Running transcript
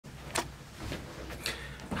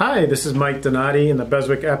Hi, this is Mike Donati in the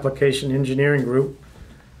Beswick Application Engineering Group.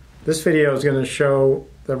 This video is going to show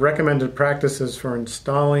the recommended practices for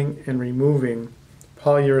installing and removing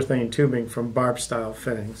polyurethane tubing from barb style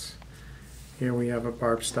fittings. Here we have a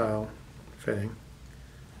barb style fitting.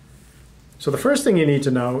 So the first thing you need to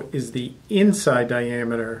know is the inside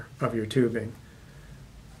diameter of your tubing.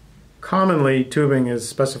 Commonly, tubing is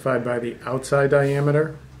specified by the outside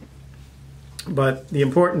diameter, but the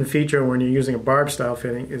important feature when you're using a barb style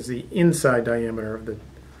fitting is the inside diameter of the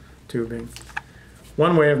tubing.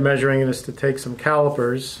 One way of measuring it is to take some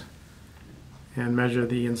calipers and measure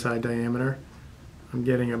the inside diameter. I'm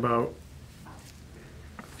getting about,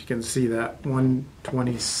 if you can see that,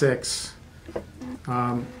 126.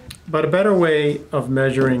 But a better way of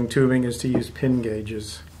measuring tubing is to use pin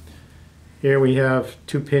gauges. Here we have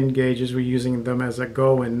two pin gauges. We're using them as a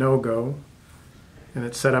go and no-go, and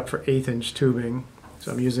it's set up for 1/8" tubing.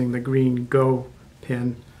 So I'm using the green go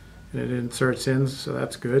pin, and it inserts in, so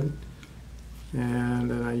that's good. And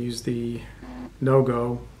then I use the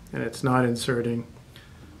no-go, and it's not inserting.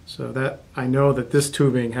 So that I know that this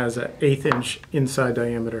tubing has an 1/8" inside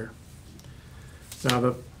diameter. Now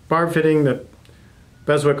the barb fitting that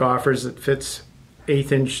Beswick offers that fits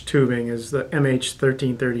 1/8" tubing is the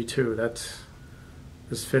MH1332. That's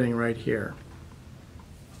this fitting right here.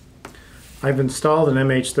 I've installed an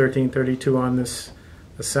MH1332 on this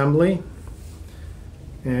assembly,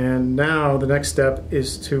 and now the next step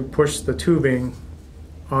is to push the tubing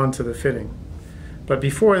onto the fitting. But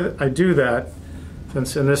before I do that,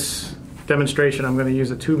 since in this demonstration I'm going to use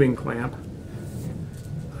a tubing clamp,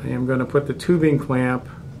 I am going to put the tubing clamp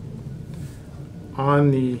on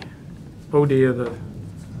the OD of the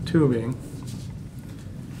tubing.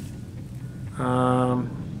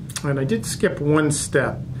 And I did skip one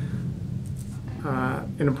step.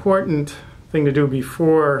 An important thing to do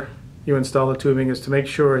before you install the tubing is to make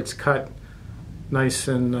sure it's cut nice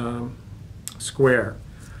and square.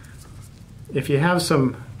 If you have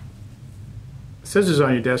some scissors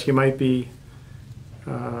on your desk, you might be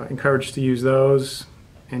encouraged to use those,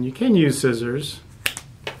 and you can use scissors,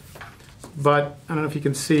 but I don't know if you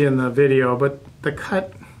can see in the video, but the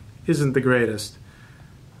cut isn't the greatest.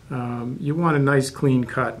 You want a nice clean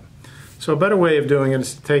cut. So a better way of doing it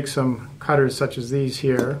is to take some cutters such as these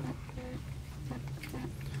here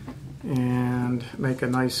and make a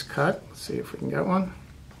nice cut. Let's see if we can get one.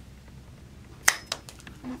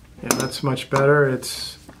 Yeah, that's much better.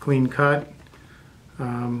 It's a clean cut.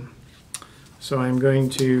 So I'm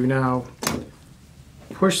going to now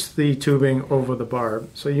push the tubing over the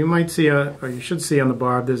barb. So you might see, or you should see on the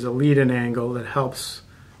barb, there's a lead-in angle that helps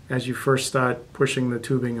as you first start pushing the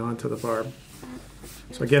tubing onto the barb.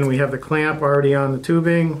 So again, we have the clamp already on the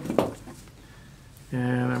tubing,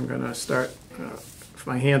 and I'm going to start, if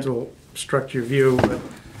my hands will obstruct your view, but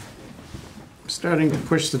I'm starting to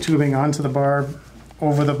push the tubing onto the barb,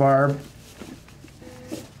 over the barb,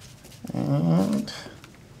 and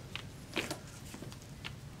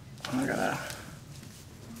I'm going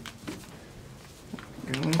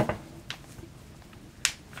to,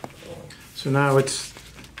 so now it's,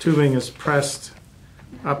 tubing is pressed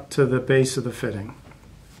up to the base of the fitting.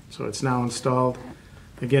 So it's now installed.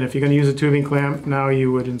 Again, if you're going to use a tubing clamp, now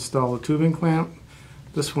you would install a tubing clamp.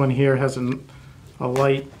 This one here has a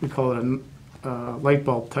light, we call it a light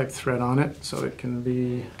bulb type thread on it, so it can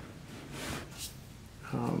be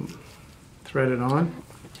threaded on.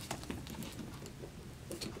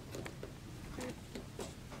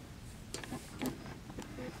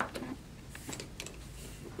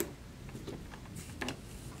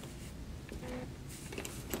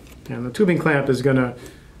 And the tubing clamp is going to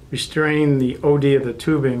restrain the OD of the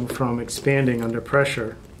tubing from expanding under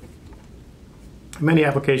pressure. In many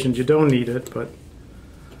applications you don't need it, but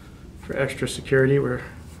for extra security we're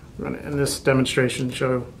going to, in this demonstration,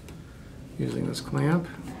 show using this clamp.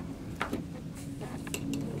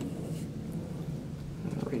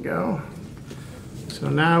 There we go. So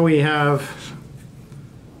now we have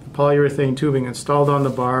the polyurethane tubing installed on the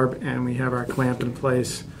barb, and we have our clamp in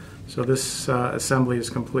place. So this assembly is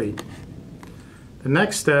complete. The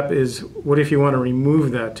next step is, what if you want to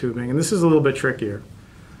remove that tubing? And this is a little bit trickier.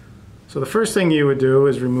 So the first thing you would do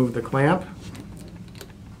is remove the clamp.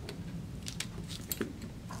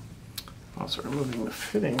 Also removing the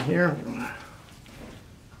fitting here.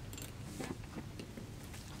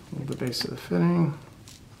 Move the base of the fitting.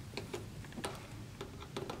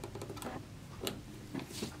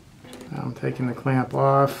 Now I'm taking the clamp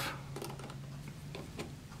off.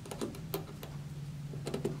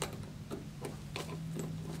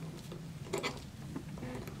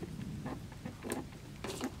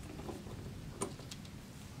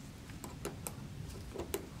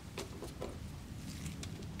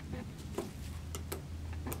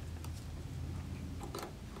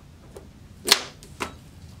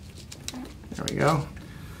 go.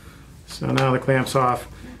 So now the clamp's off.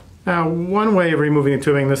 Now, one way of removing the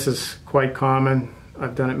tubing, this is quite common,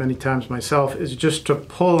 I've done it many times myself, is just to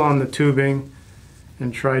pull on the tubing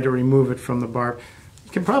and try to remove it from the barb.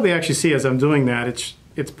 You can probably actually see as I'm doing that, it's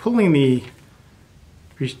pulling the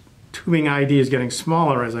tubing ID is getting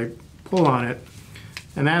smaller as I pull on it,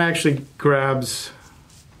 and that actually grabs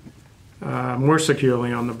more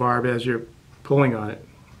securely on the barb as you're pulling on it.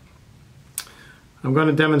 I'm going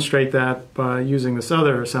to demonstrate that by using this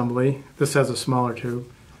other assembly. This has a smaller tube.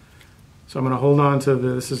 So I'm going to hold on to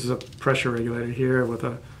this is a pressure regulator here with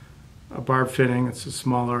a barb fitting. It's a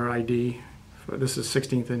smaller ID. This is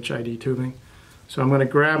 16th inch ID tubing. So I'm going to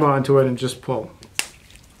grab onto it and just pull.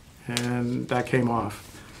 And that came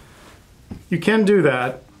off. You can do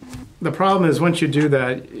that. The problem is once you do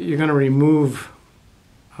that, you're going to remove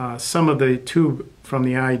some of the tube from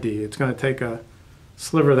the ID. It's going to take a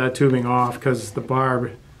sliver of that tubing off because the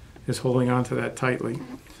barb is holding onto that tightly.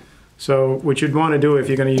 So what you'd want to do if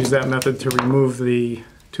you're going to use that method to remove the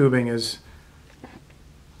tubing is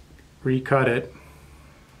recut it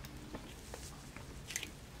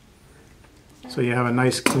so you have a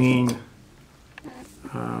nice clean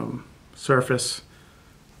surface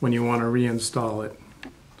when you want to reinstall it.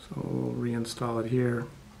 So we'll reinstall it here.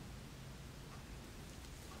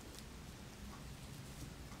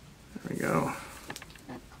 There we go.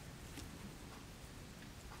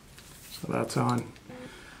 So that's on.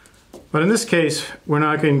 But in this case, we're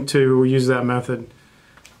not going to use that method.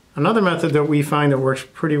 Another method that we find that works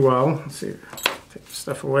pretty well, let's see, take the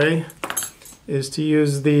stuff away, is to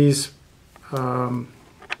use these,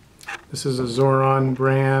 this is a Zoron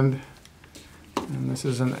brand, and this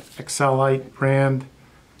is an Excelite brand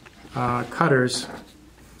cutters,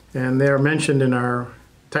 and they're mentioned in our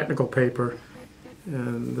technical paper.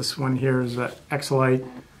 And this one here is an Excelite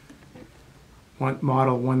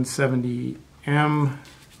model 170M.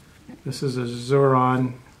 This is a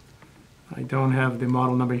Zoron. I don't have the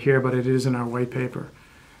model number here, but it is in our white paper.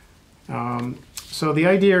 So the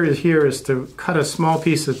idea here is to cut a small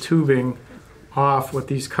piece of tubing off with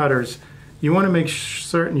these cutters. You want to make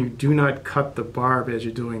certain you do not cut the barb as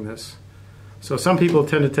you're doing this. So some people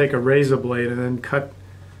tend to take a razor blade and then cut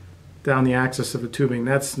down the axis of the tubing.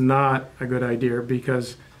 That's not a good idea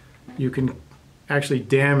because you can actually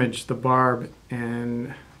damage the barb,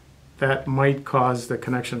 and that might cause the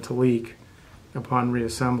connection to leak upon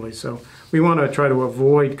reassembly. So we want to try to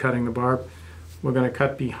avoid cutting the barb. We're going to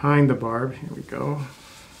cut behind the barb. Here we go.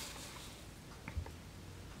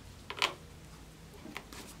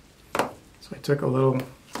 So I took a little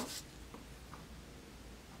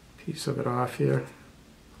piece of it off here.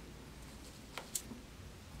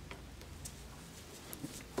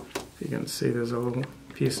 You can see there's a little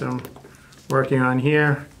piece I'm working on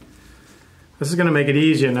here. This is going to make it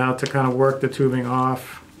easier now to kind of work the tubing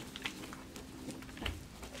off.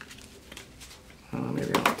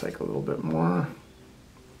 Maybe I'll take a little bit more.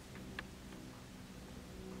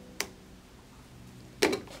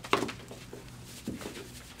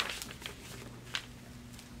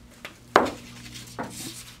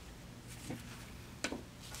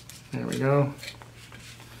 There we go.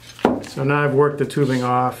 So now I've worked the tubing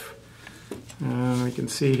off. And we can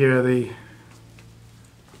see here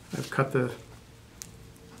I've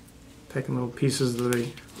taken little pieces of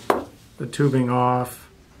the tubing off.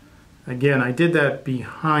 Again, I did that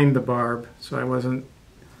behind the barb, so I wasn't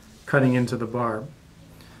cutting into the barb.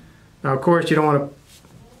 Now, of course, you don't want to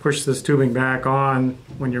push this tubing back on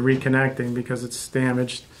when you're reconnecting because it's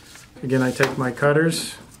damaged. Again, I take my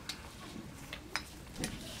cutters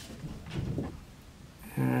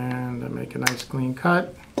and I make a nice clean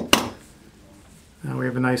cut. Now we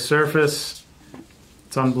have a nice surface,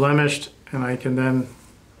 it's unblemished, and I can then,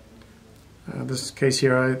 this case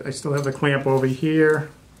here, I still have the clamp over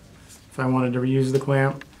here if I wanted to reuse the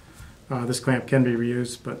clamp. This clamp can be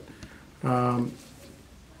reused, but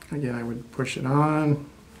again I would push it on.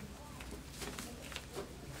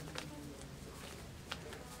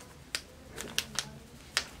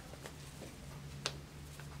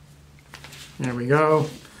 There we go.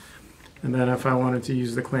 And then if I wanted to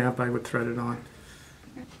use the clamp, I would thread it on.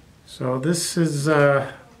 So this is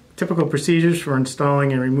typical procedures for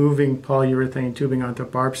installing and removing polyurethane tubing onto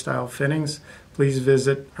barb style fittings. Please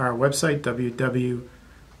visit our website,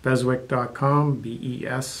 www.beswick.com,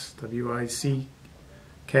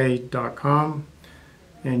 BESWICK.com,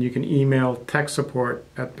 and you can email tech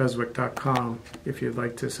support@beswick.com if you'd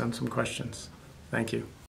like to send some questions. Thank you.